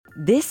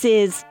This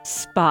is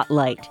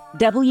Spotlight,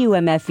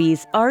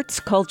 WMFE's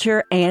arts,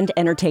 culture, and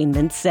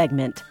entertainment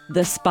segment.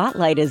 The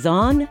spotlight is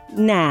on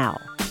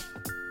now.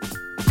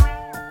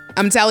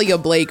 I'm Talia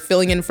Blake,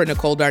 filling in for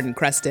Nicole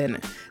Darden-Creston.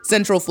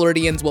 Central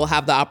Floridians will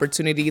have the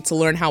opportunity to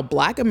learn how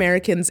Black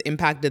Americans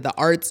impacted the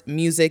arts,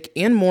 music,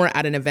 and more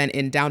at an event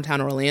in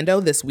downtown Orlando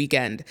this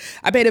weekend.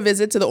 I paid a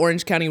visit to the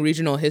Orange County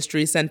Regional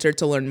History Center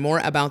to learn more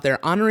about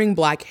their Honoring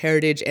Black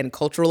Heritage and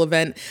Cultural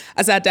event.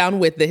 I sat down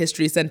with the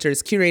History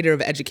Center's Curator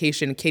of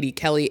Education, Katie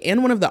Kelly,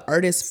 and one of the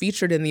artists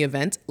featured in the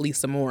event,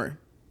 Lisa Moore.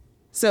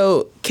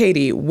 So,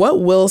 Katie,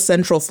 what will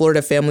Central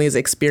Florida families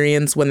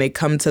experience when they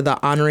come to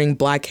the Honoring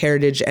Black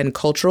Heritage and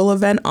Cultural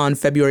event on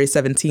February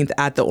 17th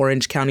at the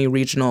Orange County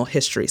Regional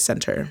History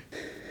Center?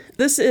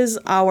 This is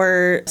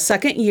our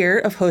second year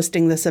of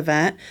hosting this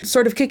event.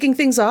 Sort of kicking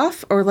things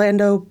off,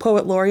 Orlando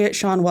Poet Laureate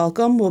Sean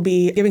Welcome will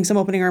be giving some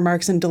opening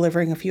remarks and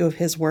delivering a few of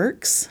his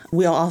works.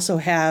 We'll also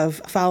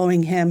have,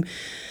 following him,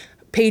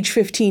 Page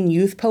 15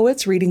 youth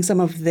poets reading some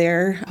of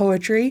their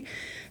poetry.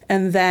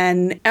 And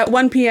then at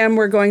 1 p.m.,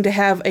 we're going to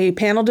have a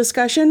panel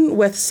discussion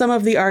with some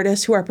of the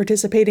artists who are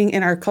participating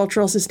in our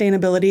Cultural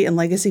Sustainability and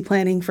Legacy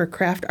Planning for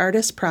Craft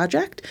Artists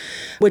project,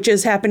 which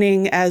is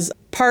happening as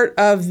part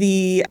of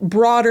the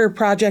broader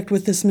project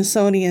with the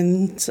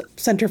Smithsonian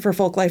Center for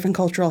Folklife and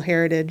Cultural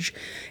Heritage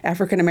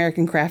African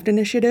American Craft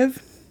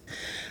Initiative.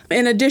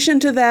 In addition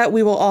to that,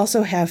 we will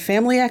also have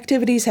family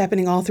activities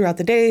happening all throughout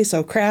the day,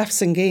 so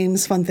crafts and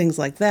games, fun things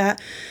like that.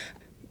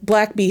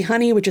 Black Bee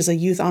Honey, which is a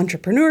youth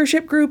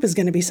entrepreneurship group, is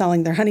going to be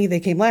selling their honey. They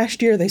came last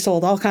year. They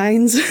sold all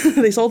kinds.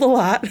 They sold a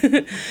lot.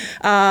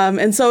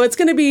 And so it's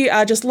going to be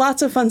just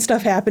lots of fun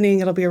stuff happening.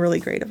 It'll be a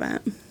really great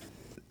event.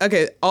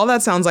 Okay, all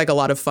that sounds like a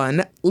lot of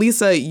fun.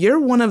 Lisa,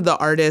 you're one of the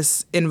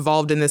artists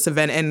involved in this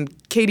event. And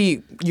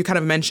Katie, you kind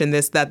of mentioned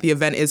this, that the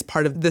event is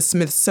part of the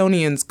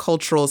Smithsonian's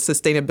Cultural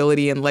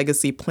Sustainability and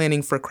Legacy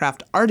Planning for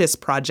Craft Artists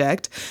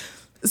project.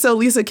 So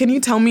Lisa, can you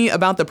tell me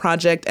about the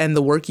project and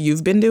the work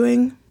you've been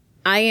doing?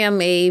 I am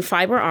a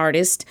fiber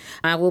artist.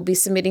 I will be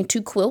submitting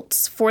 2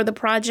 quilts for the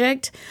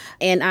project,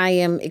 and I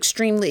am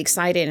extremely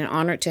excited and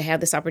honored to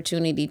have this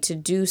opportunity to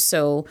do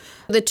so.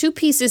 The 2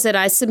 pieces that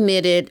I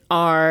submitted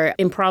are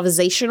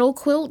improvisational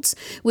quilts,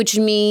 which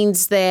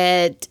means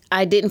that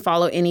I didn't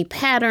follow any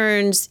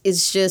patterns.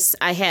 It's just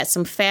I had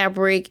some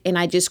fabric and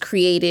I just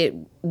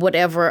created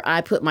whatever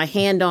I put my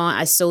hand on.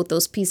 I sewed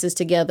those pieces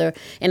together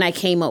and I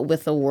came up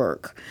with a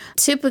work.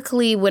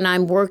 Typically, when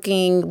I'm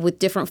working with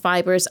different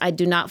fibers, I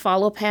do not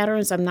follow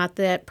patterns. I'm not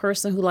that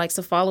person who likes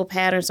to follow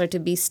patterns or to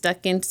be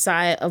stuck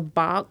inside a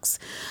box.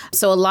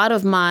 So a lot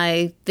of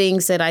my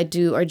things that I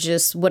do are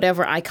just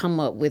whatever I come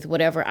up with,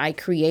 whatever I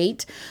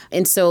create.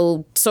 And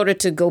so sort of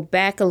to go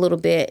back a little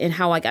bit and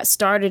how I got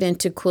started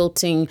into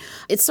quilting,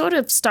 it sort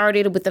of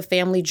started with a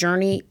family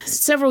journey.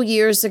 Several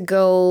years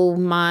ago,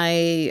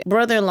 my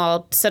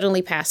brother-in-law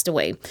suddenly passed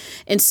away.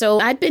 And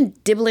so I'd been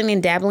dibbling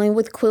and dabbling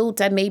with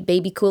quilts. I made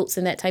baby quilts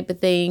and that type of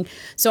thing.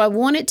 So I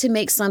wanted to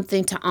make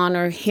something to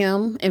honor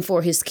him and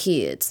for his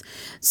kids.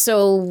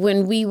 So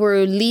when we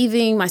were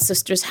leaving my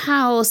sister's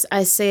house,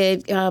 I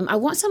said, I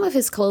want some of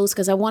his clothes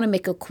because I want to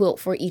make a quilt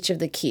for each of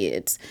the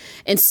kids.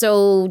 And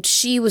so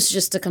she was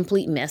just a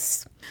complete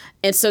mess.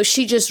 And so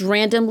she just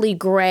randomly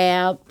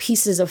grabbed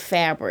pieces of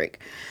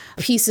fabric,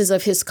 pieces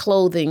of his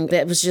clothing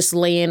that was just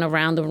laying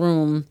around the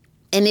room.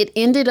 And it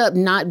ended up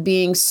not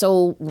being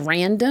so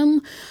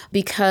random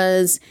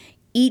because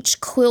each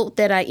quilt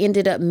that I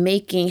ended up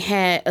making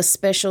had a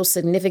special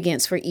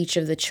significance for each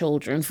of the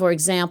children. For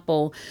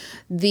example,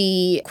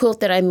 the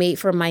quilt that I made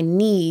for my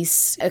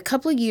niece, a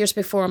couple of years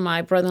before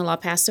my brother-in-law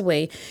passed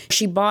away,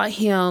 she bought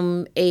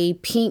him a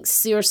pink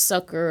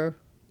seersucker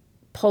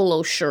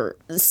polo shirt.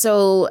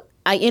 So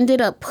I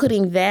ended up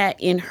putting that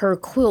in her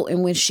quilt.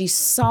 And when she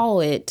saw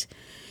it,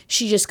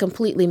 she just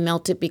completely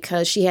melted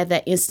because she had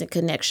that instant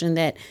connection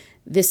that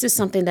this is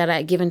something that I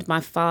had given to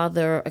my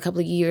father a couple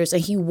of years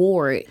and he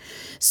wore it.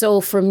 So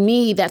for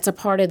me, that's a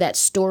part of that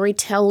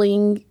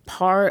storytelling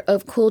part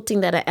of quilting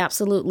that I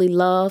absolutely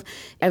love.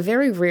 I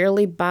very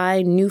rarely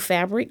buy new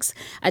fabrics.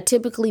 I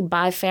typically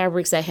buy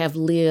fabrics that have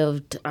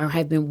lived or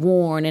have been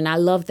worn. And I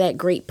love that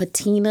great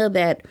patina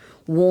that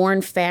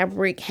worn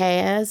fabric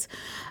has.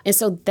 And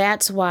so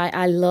that's why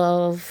I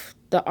love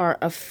the art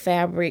of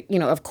fabric,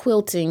 of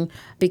quilting,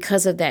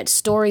 because of that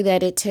story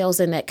that it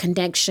tells and that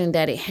connection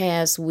that it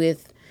has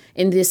with,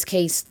 in this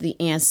case, the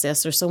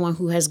ancestor, someone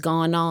who has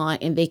gone on,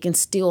 and they can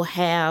still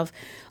have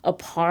a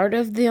part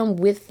of them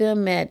with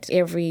them at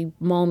every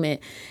moment.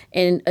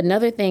 And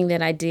another thing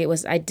that I did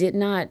was I did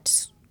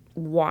not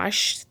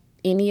wash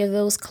any of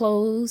those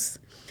clothes.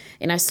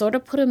 And I sort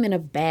of put them in a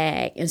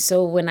bag. And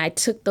so when I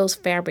took those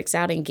fabrics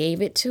out and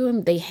gave it to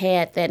him, they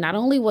had that. Not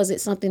only was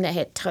it something that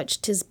had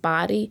touched his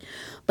body,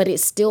 but it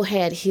still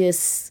had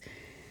his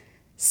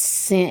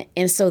scent.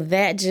 And so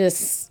that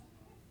just,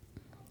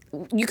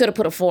 you could have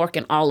put a fork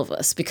in all of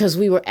us because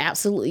we were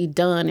absolutely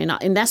done.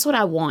 And that's what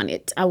I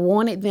wanted. I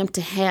wanted them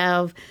to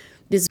have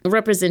this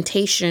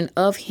representation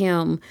of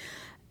him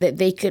that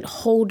they could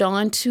hold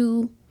on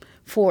to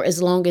for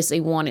as long as they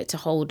wanted to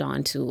hold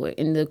on to it.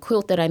 And the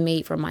quilt that I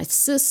made for my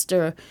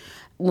sister,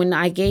 when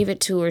I gave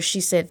it to her,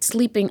 she said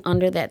sleeping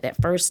under that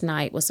first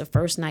night was the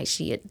first night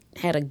she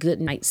had a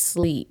good night's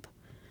sleep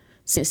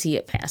since he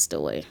had passed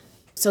away.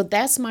 So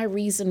that's my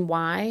reason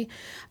why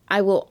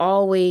I will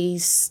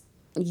always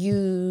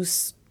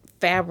use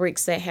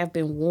fabrics that have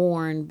been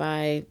worn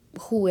by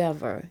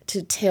whoever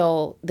to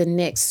tell the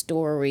next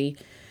story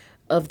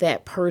of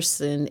that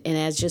person, and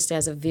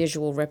as a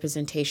visual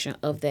representation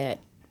of that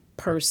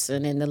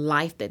person and the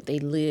life that they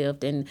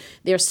lived and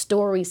their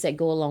stories that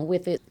go along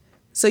with it.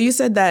 So you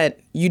said that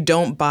you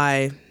don't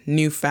buy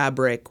new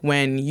fabric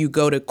when you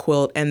go to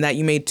quilt and that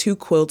you made 2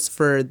 quilts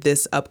for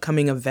this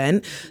upcoming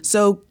event.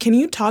 So can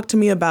you talk to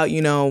me about,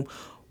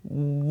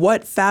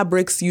 what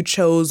fabrics you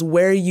chose,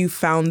 where you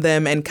found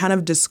them, and kind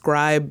of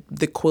describe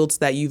the quilts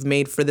that you've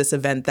made for this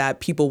event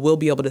that people will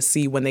be able to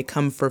see when they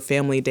come for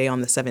Family Day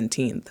on the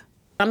 17th?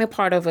 I'm a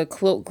part of a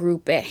quilt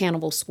group at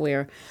Hannibal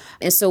Square.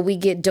 And so we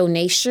get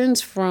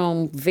donations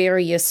from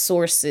various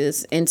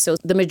sources. And so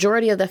the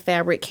majority of the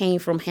fabric came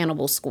from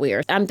Hannibal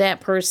Square. I'm that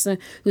person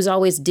who's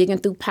always digging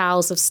through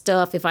piles of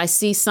stuff. If I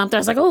see something, I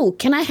was like, oh,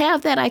 can I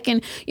have that? I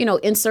can,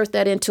 insert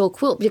that into a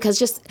quilt,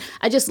 because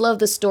I just love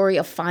the story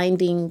of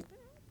finding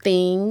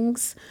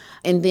things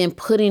and then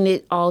putting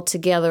it all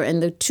together.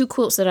 And the 2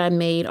 quilts that I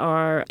made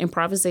are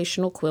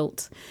improvisational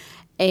quilts.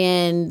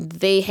 And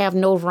they have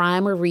no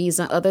rhyme or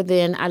reason other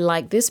than I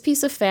like this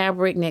piece of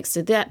fabric next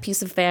to that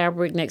piece of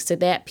fabric next to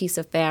that piece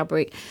of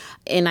fabric.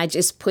 And I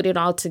just put it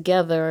all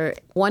together.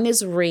 One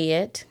is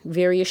red,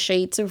 various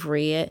shades of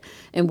red,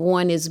 and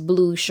one is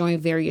blue, showing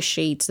various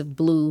shades of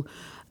blue.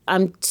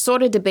 I'm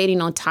sort of debating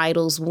on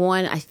titles.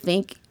 One, I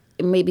think,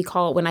 it may be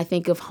called When I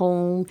Think of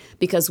Home,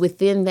 because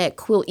within that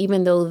quilt,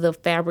 even though the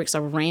fabrics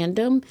are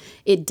random,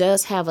 it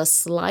does have a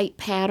slight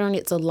pattern.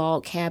 It's a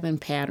log cabin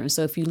pattern.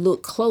 So if you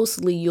look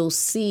closely, you'll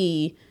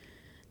see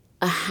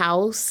a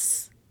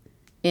house,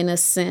 in a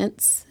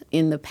sense,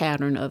 in the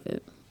pattern of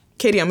it.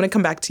 Katie, I'm going to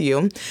come back to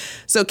you.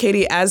 So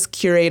Katie, as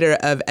curator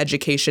of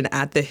education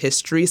at the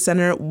History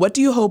Center, what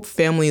do you hope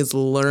families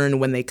learn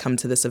when they come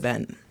to this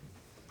event?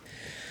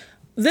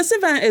 This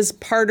event is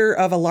part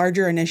of a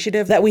larger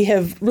initiative that we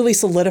have really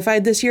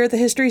solidified this year at the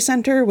History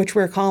Center, which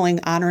we're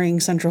calling Honoring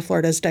Central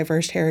Florida's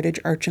Diverse Heritage,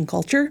 Arts, and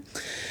Culture.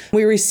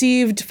 We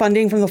received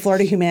funding from the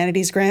Florida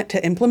Humanities Grant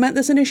to implement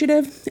this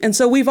initiative. And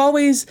so we've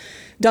always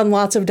done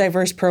lots of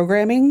diverse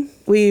programming.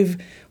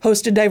 We've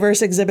hosted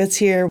diverse exhibits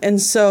here.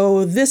 And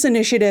so this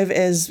initiative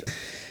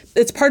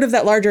it's part of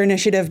that larger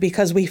initiative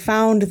because we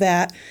found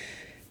that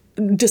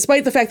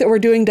despite the fact that we're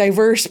doing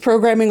diverse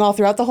programming all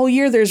throughout the whole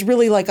year, there's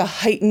really like a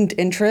heightened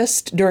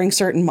interest during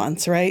certain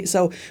months, right?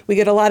 So we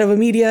get a lot of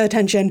media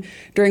attention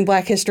during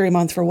Black History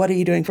Month for what are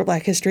you doing for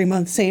Black History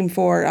Month? Same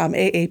for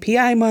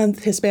AAPI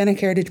Month, Hispanic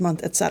Heritage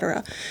Month, et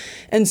cetera.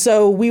 And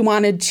so we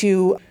wanted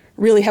to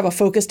really have a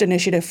focused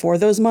initiative for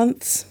those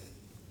months.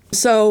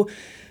 So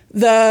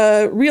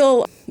the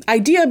real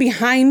idea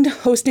behind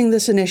hosting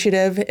this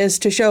initiative is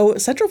to show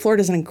Central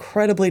Florida is an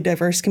incredibly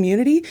diverse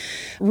community,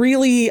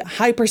 really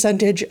high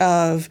percentage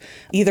of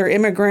either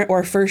immigrant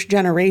or first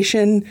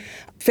generation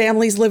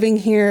families living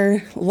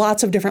here,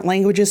 lots of different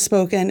languages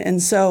spoken.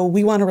 And so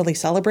we want to really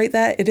celebrate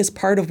that. It is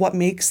part of what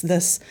makes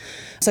this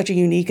such a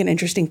unique and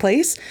interesting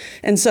place.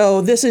 And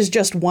so this is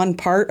just one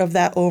part of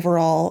that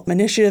overall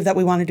initiative that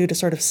we want to do to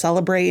sort of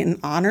celebrate and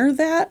honor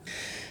that.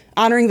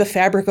 Honoring the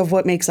fabric of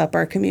what makes up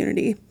our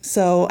community.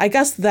 So I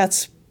guess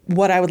that's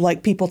what I would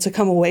like people to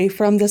come away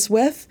from this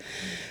with.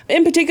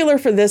 In particular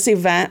for this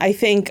event, I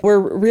think we're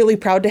really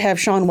proud to have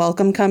Sean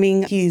Welcome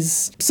coming.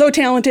 He's so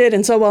talented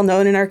and so well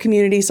known in our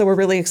community, so we're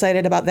really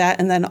excited about that.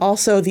 And then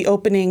also the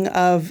opening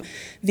of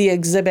the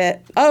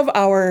exhibit of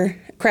our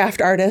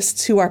craft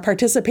artists who are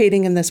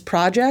participating in this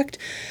project.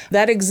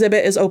 That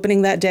exhibit is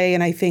opening that day,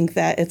 and I think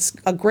that it's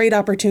a great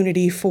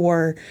opportunity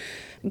for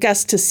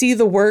guests to see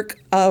the work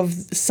of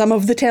some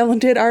of the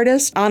talented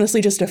artists,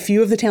 honestly, just a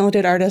few of the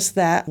talented artists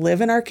that live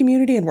in our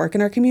community and work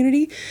in our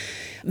community.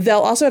 They'll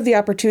also have the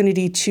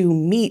opportunity to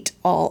meet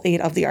all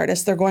 8 of the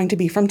artists. They're going to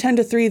be from 10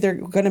 to 3. They're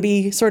going to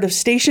be sort of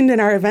stationed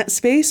in our event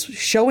space,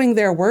 showing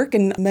their work,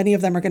 and many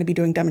of them are going to be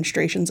doing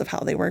demonstrations of how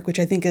they work, which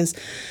I think is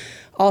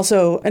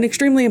also an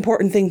extremely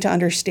important thing to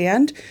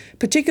understand,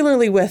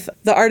 particularly with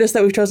the artists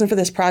that we've chosen for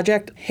this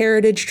project.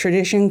 Heritage,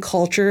 tradition,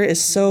 culture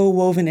is so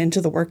woven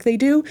into the work they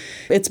do.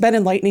 It's been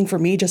enlightening for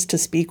me just to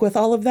speak with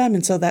all of them,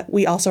 and so that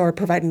we also are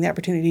providing the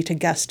opportunity to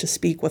guests to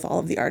speak with all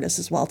of the artists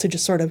as well, to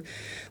just sort of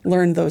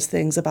learn those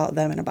things about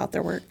them and about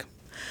their work.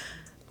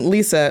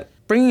 Lisa,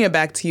 bringing it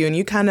back to you, and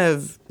you kind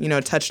of,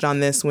 touched on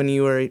this when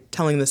you were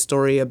telling the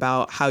story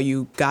about how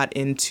you got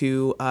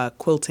into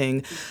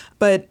quilting,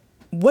 but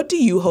what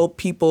do you hope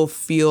people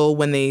feel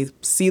when they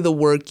see the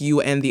work you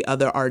and the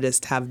other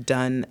artists have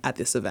done at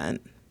this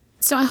event?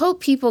 So I hope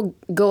people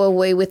go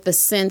away with the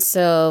sense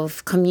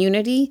of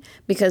community,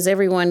 because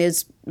everyone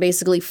is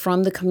basically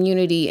from the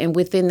community, and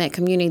within that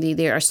community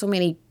there are so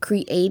many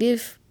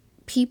creative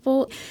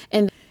people,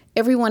 and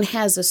everyone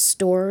has a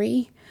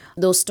story.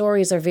 Those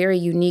stories are very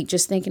unique.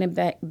 Just thinking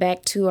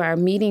back to our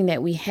meeting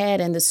that we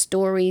had and the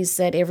stories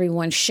that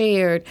everyone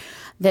shared,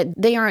 that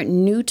they aren't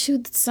new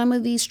to some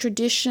of these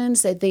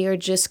traditions, that they are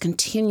just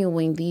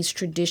continuing these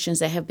traditions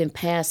that have been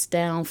passed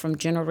down from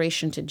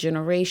generation to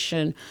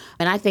generation.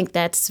 And I think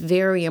that's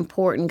very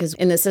important because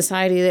in the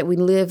society that we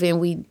live in,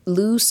 we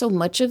lose so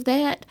much of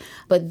that,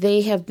 but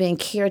they have been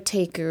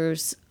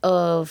caretakers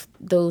of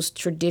those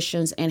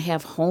traditions and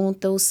have honed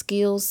those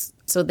skills.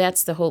 So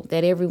that's the hope,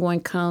 that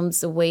everyone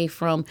comes away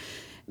from,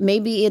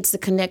 maybe it's a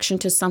connection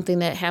to something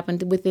that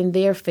happened within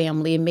their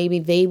family, and maybe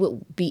they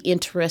would be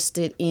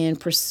interested in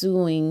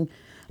pursuing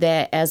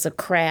that as a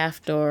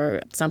craft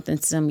or something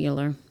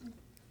similar.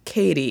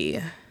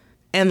 Katie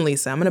and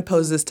Lisa, I'm going to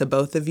pose this to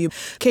both of you.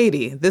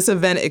 Katie, this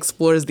event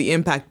explores the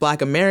impact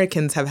Black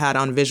Americans have had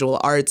on visual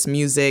arts,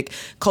 music,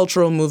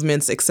 cultural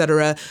movements,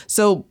 etc.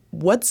 So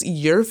what's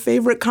your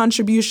favorite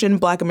contribution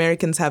Black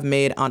Americans have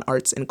made on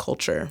arts and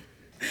culture?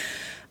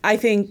 I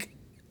think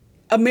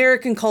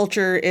American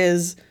culture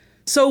is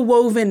so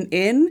woven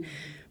in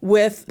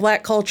with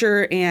Black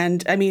culture,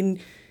 and I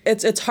mean,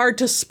 it's hard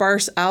to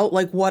sparse out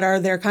like what are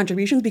their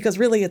contributions, because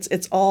really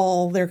it's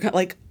all their,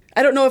 like,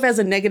 I don't know if it has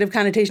a negative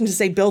connotation to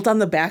say built on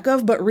the back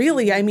of, but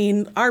really, I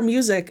mean, our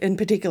music in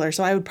particular.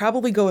 So I would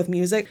probably go with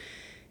music.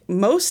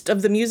 Most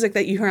of the music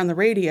that you hear on the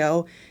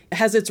radio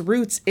has its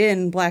roots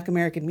in Black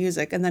American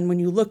music. And then when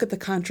you look at the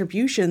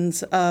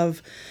contributions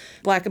of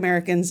Black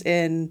Americans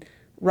in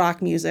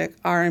rock music,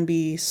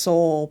 R&B,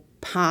 soul,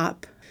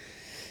 pop,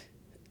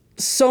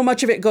 so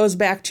much of it goes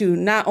back to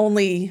not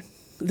only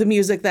the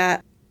music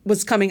that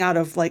was coming out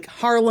of like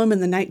Harlem in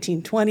the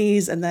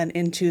 1920s and then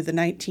into the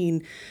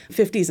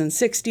 1950s and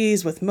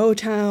 60s with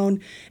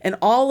Motown, and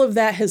all of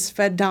that has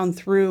fed down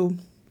through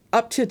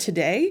up to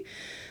today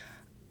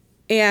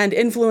and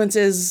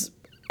influences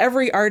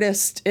every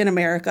artist in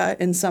America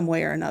in some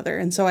way or another.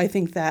 And so I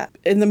think that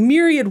in the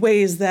myriad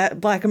ways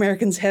that Black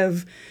Americans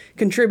have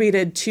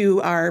contributed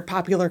to our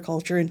popular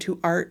culture and to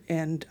art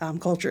and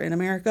culture in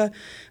America,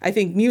 I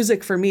think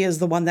music for me is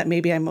the one that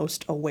maybe I'm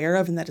most aware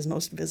of and that is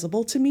most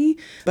visible to me.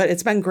 But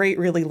it's been great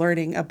really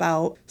learning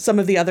about some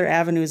of the other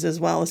avenues as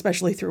well,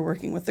 especially through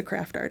working with the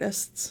craft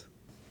artists.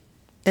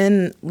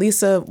 And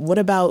Lisa, what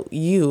about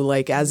you?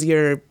 Like, as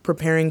you're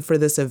preparing for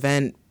this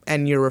event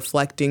and you're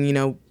reflecting, you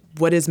know,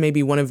 what is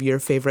maybe one of your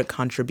favorite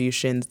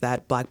contributions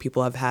that Black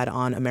people have had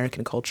on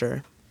American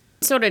culture?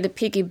 Sort of to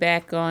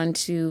piggyback on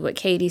to what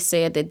Katie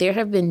said, that there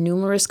have been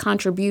numerous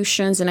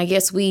contributions, and I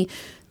guess we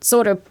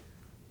sort of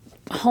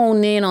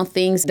hone in on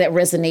things that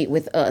resonate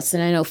with us.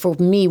 And I know for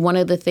me, one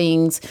of the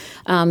things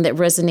that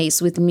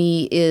resonates with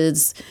me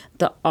is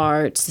the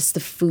arts, it's the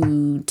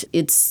food,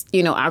 it's,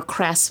 you know, our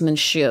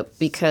craftsmanship,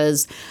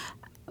 because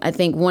I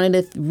think one of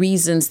the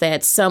reasons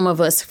that some of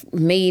us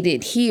made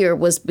it here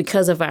was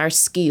because of our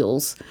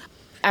skills.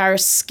 Our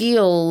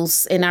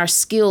skills and our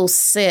skill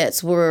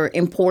sets were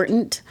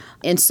important.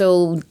 And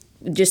so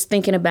just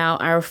thinking about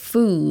our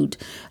food,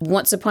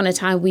 once upon a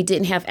time, we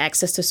didn't have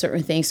access to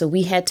certain things, so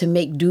we had to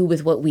make do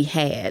with what we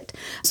had.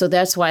 So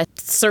that's why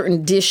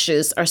certain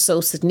dishes are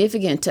so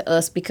significant to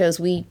us, because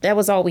that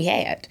was all we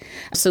had.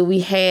 So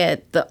we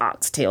had the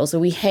oxtails, or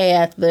we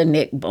had the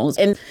neck bones,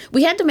 and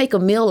we had to make a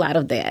meal out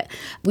of that.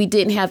 We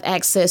didn't have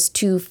access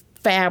to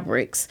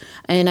fabrics.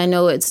 And I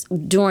know it's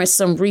during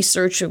some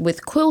research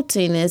with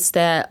quilting is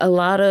that a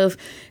lot of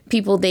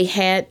people, they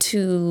had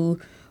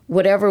to,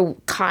 whatever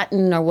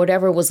cotton or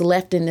whatever was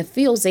left in the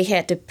fields, they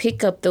had to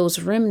pick up those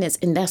remnants,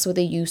 and that's what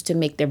they used to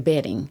make their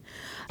bedding.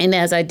 And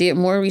as I did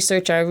more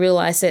research, I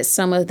realized that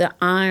some of the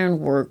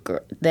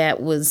ironwork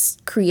that was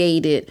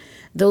created,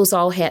 those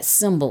all had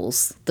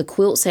symbols. The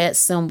quilts had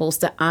symbols,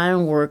 the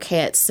ironwork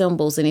had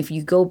symbols. And if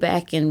you go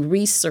back and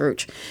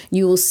research,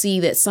 you will see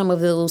that some of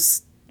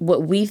those,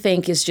 what we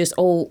think is just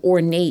old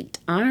ornate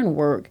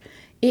ironwork,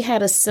 it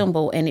had a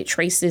symbol, and it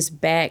traces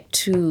back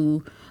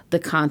to the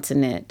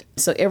continent.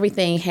 So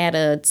everything had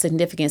a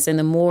significance. And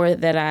the more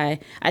that I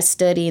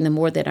study and the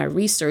more that I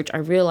research, I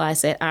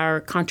realize that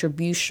our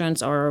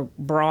contributions are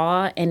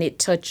broad, and it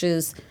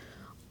touches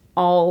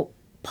all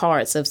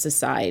parts of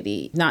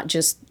society, not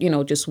just, you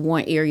know, just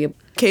one area.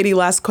 Katie,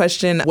 last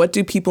question. What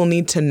do people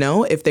need to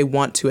know if they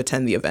want to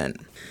attend the event?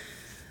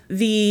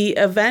 The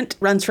event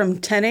runs from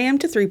 10 a.m.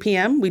 to 3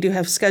 p.m. We do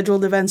have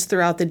scheduled events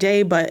throughout the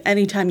day, but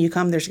anytime you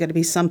come, there's going to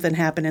be something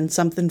happening,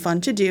 something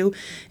fun to do.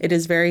 It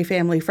is very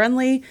family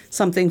friendly,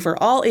 something for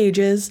all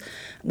ages.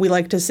 We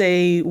like to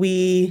say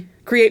we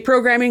create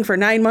programming for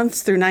 9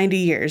 months through 90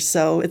 years.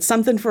 So it's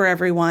something for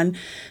everyone.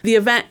 The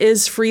event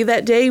is free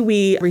that day.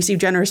 We receive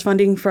generous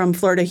funding from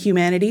Florida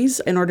Humanities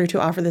in order to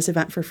offer this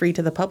event for free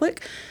to the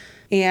public.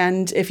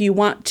 And if you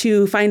want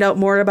to find out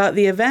more about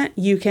the event,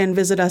 you can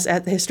visit us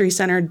at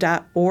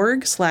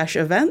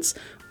thehistorycenter.org/events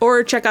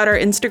or check out our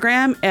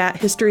Instagram at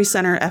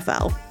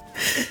historycenterfl.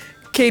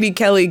 Katie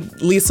Kelly,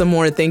 Lisa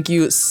Moore, thank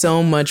you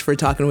so much for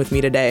talking with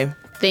me today.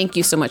 Thank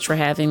you so much for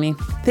having me.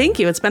 Thank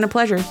you. It's been a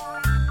pleasure.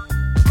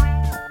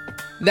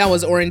 That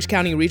was Orange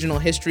County Regional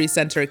History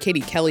Center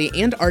Katie Kelly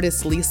and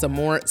artist Lisa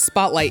Moore.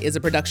 Spotlight is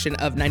a production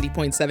of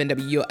 90.7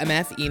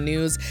 WMFE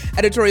News.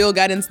 Editorial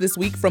guidance this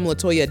week from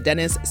Latoya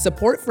Dennis.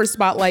 Support for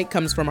Spotlight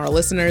comes from our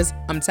listeners.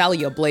 I'm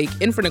Talia Blake,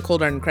 in for Nicole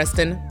Darden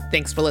Creston.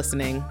 Thanks for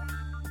listening.